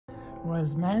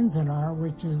was Manzanar,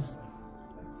 which is,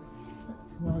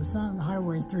 well, it's on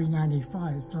Highway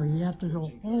 395, so you have to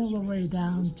go all the way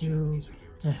down to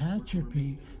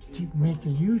Tehachapi to make a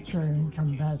U-turn and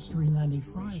come back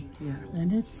 395. Yeah.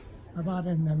 And it's about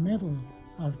in the middle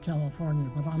of California,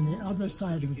 but on the other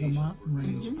side of the mountain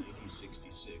range.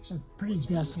 It's a pretty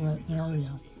desolate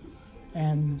area.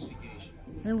 And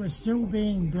it was still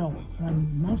being built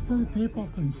when most of the people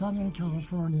from Southern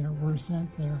California were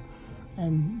sent there,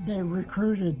 and they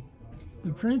recruited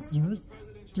the prisoners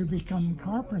to become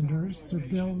carpenters to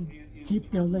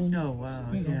keep building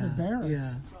the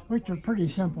barracks, which are pretty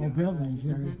simple buildings.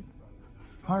 They're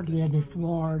hardly any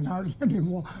floor and hardly any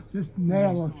wall, just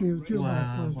nail a few too.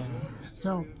 Wow.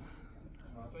 So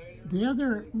the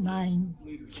other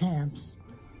 9 camps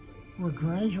were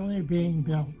gradually being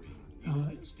built.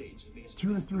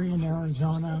 2 or 3 in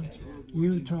Arizona,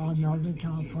 Utah, Northern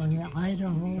California,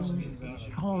 Idaho,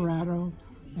 Colorado,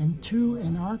 and 2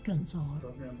 in Arkansas,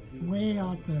 way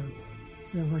out there.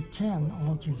 So there were 10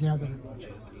 altogether.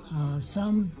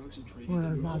 Some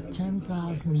were about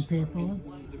 10,000 people.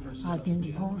 I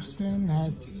think Poston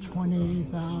had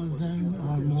 20,000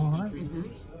 or more.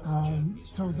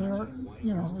 So they're,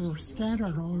 were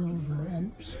scattered all over,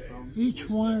 and each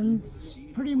one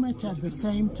pretty much had the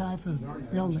same type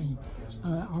of building,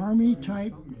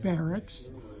 army-type barracks,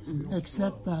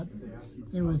 except that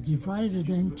it was divided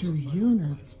into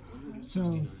units.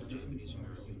 So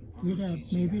you'd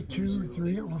have maybe 2,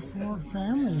 3, or 4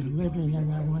 families living in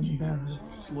that one barrack.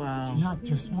 Wow. Not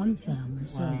just one family.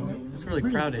 So wow. It's really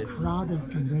crowded.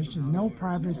 Crowded condition, no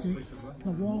privacy.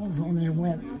 The walls only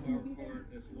went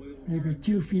maybe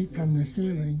 2 feet from the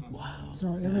ceiling. Wow.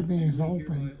 So everything is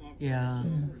open. Yeah.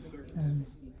 And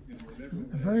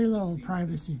very little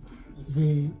privacy.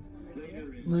 The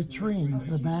latrines,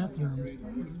 the bathrooms,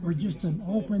 were just an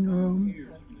open room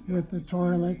with the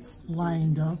toilets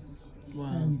lined up.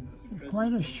 Wow. And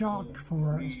quite a shock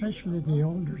for especially the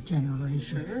older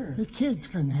generation. Sure. The kids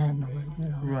couldn't handle it,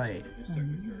 Right.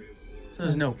 And, so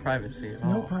there's no privacy at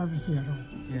all. No privacy at all.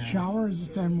 Yeah. Showers the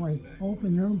same way.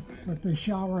 Open room, but the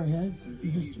shower heads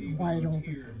just wide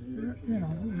open.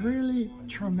 Really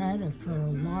traumatic for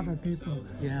a lot of people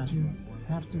to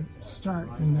have to start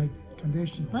in the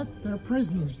condition. But they're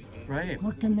prisoners. Right.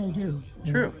 What can they do?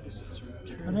 True.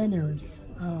 But anyway,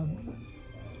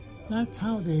 that's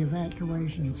how the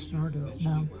evacuation started.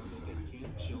 Now,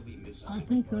 I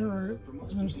think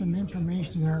there's some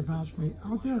information there about the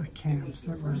other camps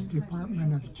that were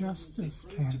Department of Justice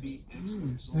camps.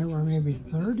 There were maybe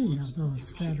 30 of those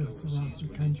scattered throughout the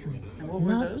country. And what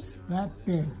were those? That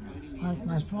big.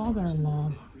 My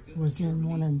father-in-law was in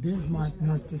one in Bismarck,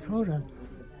 North Dakota,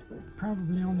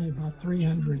 probably only about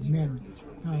 300 men.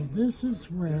 Now, this is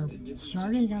where,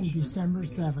 starting on December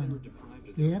 7th,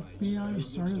 the FBI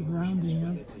started rounding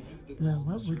up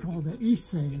what we call the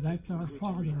Issei, that's our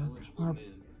father,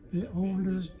 the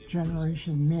older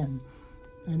generation men.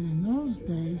 And in those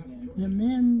days, the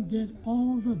men did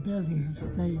all the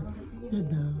business. They did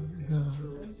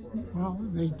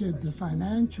they did the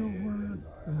financial work,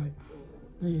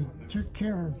 they took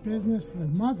care of business. The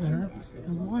mother,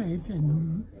 the wife,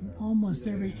 in almost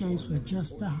every case was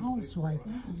just a housewife,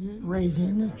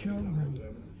 raising the children.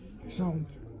 So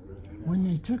when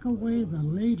they took away the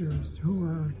leaders who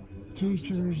were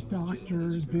teachers,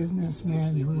 doctors,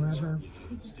 businessmen, whoever,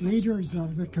 leaders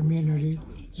of the community,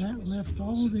 that left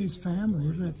all these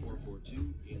families with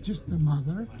just the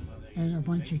mother and a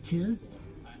bunch of kids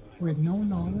with no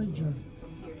knowledge of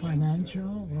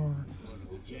financial or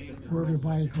where to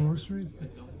buy groceries,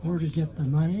 where to get the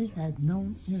money, had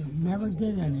never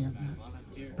did any of that.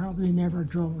 Probably never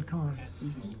drove a car.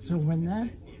 So when that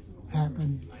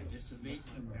happened,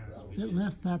 it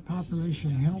left that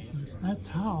population helpless. That's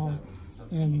how,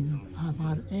 in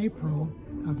about April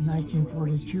of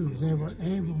 1942, they were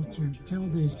able to tell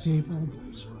these people,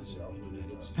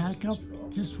 pack up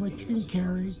just what you can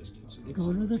carry,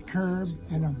 go to the curb,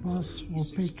 and a bus will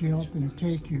pick you up and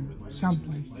take you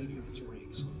someplace.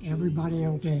 Everybody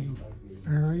obeyed,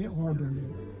 very orderly.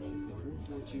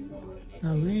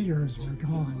 The leaders were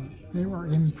gone. They were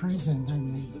imprisoned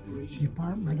in these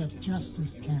Department of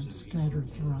Justice camps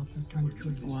scattered throughout the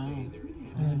country. Wow.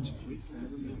 And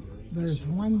there's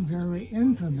one very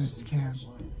infamous camp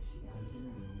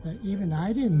that even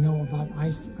I didn't know about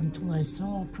until I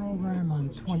saw a program on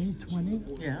 2020.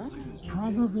 Yeah.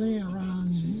 Probably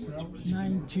around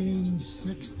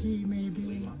 1960,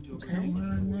 maybe,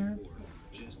 somewhere in there.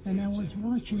 And I was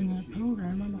watching that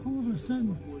program, and all of a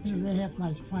sudden, they have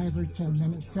like 5 or 10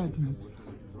 minute segments.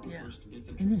 Yeah.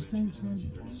 And this thing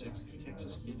said,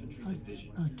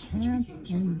 a camp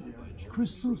in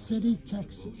Crystal City,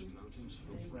 Texas.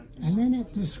 And then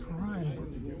it described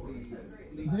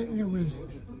that it was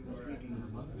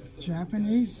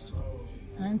Japanese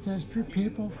ancestry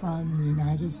people from the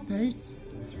United States,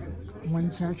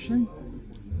 one section,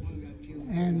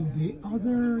 and the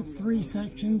other 3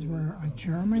 sections were a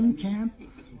German camp,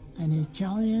 an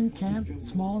Italian camp,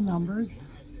 small numbers,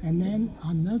 and then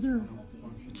another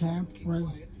camp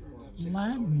was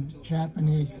Latin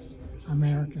Japanese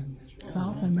Americans,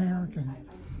 South Americans.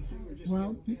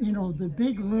 Well, you know, the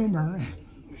big rumor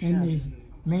in these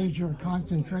major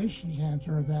concentration camps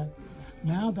are that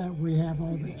now that we have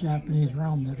all the Japanese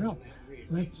rounded up,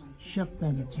 let's ship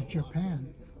them to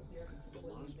Japan.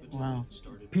 Wow.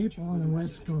 People on the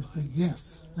West Coast said,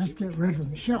 yes, let's get rid of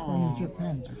them, ship them to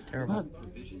Japan. That's terrible.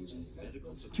 But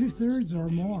 2/3 or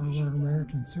more were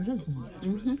American citizens.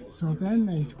 So then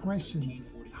they questioned,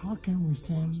 how can we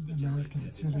send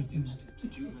American citizens?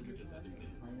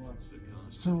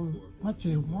 So what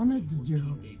they wanted to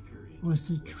do was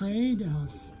to trade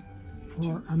us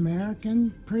for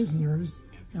American prisoners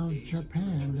of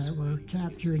Japan that were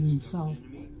captured in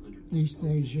Southeast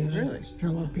Asia, Really?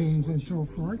 Philippines, and so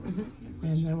forth.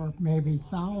 And there were maybe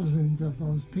thousands of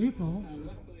those people,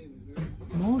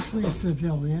 mostly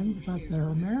civilians, but they're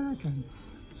American.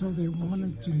 So they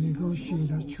wanted to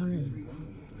negotiate a trade.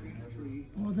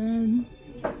 Well, then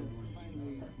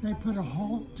they put a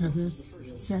halt to this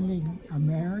sending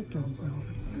Americans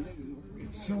over.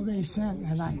 So they sent,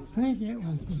 and I think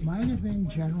it might have been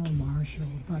General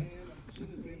Marshall, but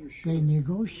they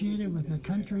negotiated with the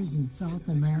countries in South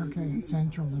America and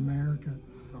Central America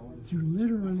to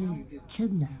literally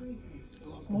kidnap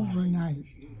overnight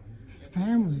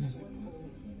families,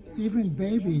 even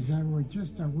babies that were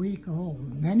just a week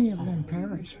old. Many of them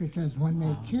perished because when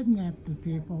they kidnapped the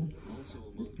people,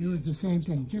 it was the same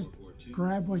thing. Just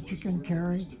grab what you can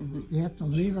carry. You have to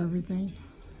leave everything.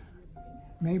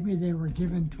 Maybe they were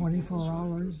given 24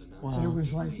 hours. Wow. It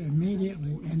was like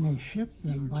immediately, and they shipped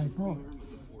them by boat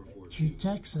to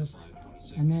Texas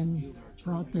and then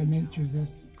brought them into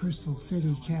this Crystal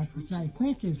City campus. I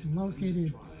think is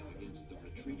located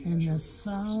in the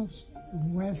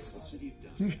southwest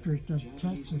district of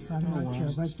Texas. I'm not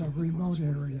sure, but it's a remote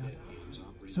area.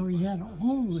 So he had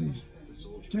all these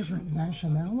different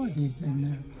nationalities in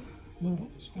there. Well,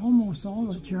 almost all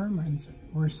the Germans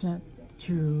were sent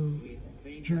to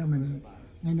Germany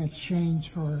in exchange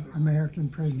for American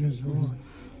prisoners of war.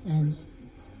 And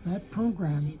that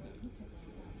program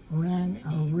ran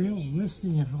a real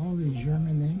listing of all these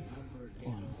German names,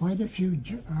 quite a few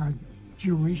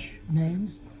Jewish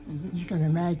names. You can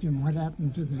imagine what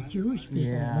happened to the Jewish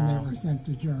people when they were sent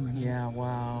to Germany. Yeah,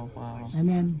 wow, wow. And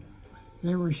then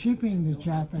they were shipping the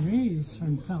Japanese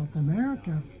from South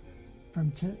America,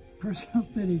 from Crystal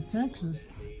City, Texas,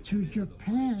 to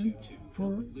Japan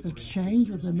for exchange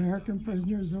with American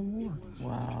prisoners of war.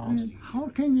 Wow. I mean, how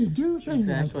can you do things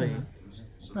Exactly. like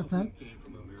that? But that,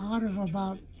 out of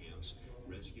about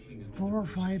 400 or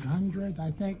 500,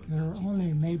 I think there were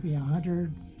only maybe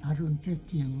 100,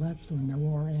 150 left when the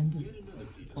war ended.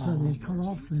 So they cut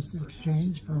off this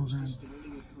exchange program.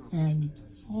 And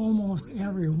almost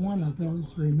every one of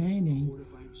those remaining,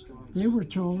 they were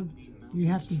told, you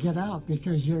have to get out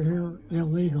because you're here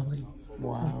illegally.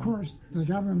 Wow. Of course, the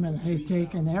government had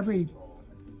taken every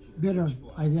bit of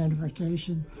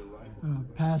identification,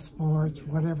 passports,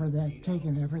 whatever, they'd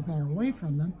taken everything away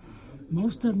from them.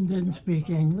 Most of them didn't speak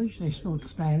English. They spoke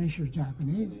Spanish or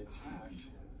Japanese.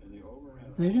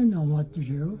 They didn't know what to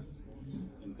do.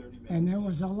 And there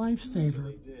was a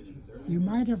lifesaver. You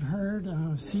might have heard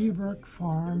of Seabrook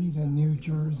Farms in New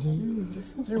Jersey.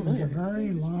 There was a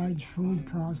very large food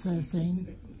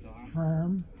processing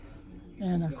firm.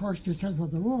 And of course, because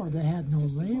of the war, they had no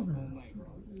labor.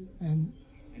 And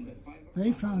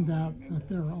they found out that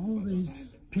there were all these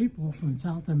people from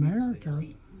South America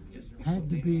had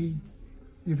to be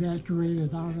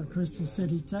evacuated out of Crystal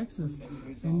City, Texas.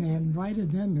 And they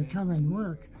invited them to come and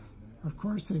work. Of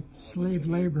course, it's slave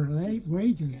labor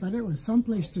wages, but it was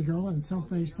someplace to go and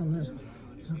someplace to live.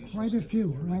 So quite a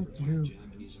few went to,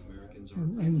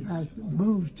 in fact,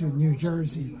 moved to New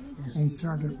Jersey and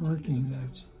started working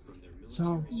there.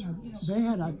 So they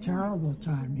had a terrible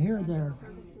time. Here they're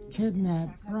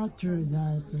kidnapped, brought to the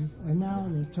United States, and now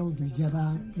they're told to get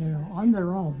out, on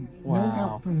their own. Wow. No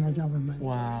help from the government.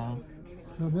 Wow.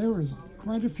 So there was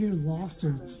quite a few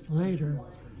lawsuits later,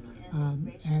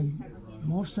 and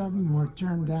most of them were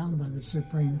turned down by the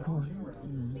Supreme Court.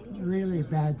 Really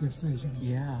bad decisions.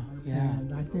 Yeah, yeah.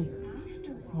 And I think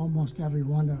almost every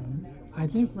one of them. I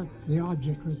think what the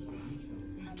object was,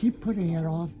 keep putting it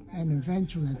off, and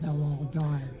eventually they'll all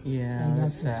die. Yeah, And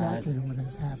that's that's sad. exactly what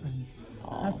has happened.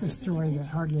 That's a story that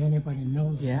hardly anybody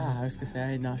knows Yeah, about. I was gonna say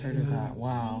I had not heard of that.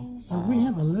 Wow. But we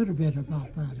have a little bit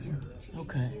about that here.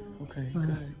 Okay. Okay.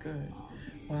 Good. Good.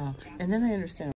 Wow. And then I understand.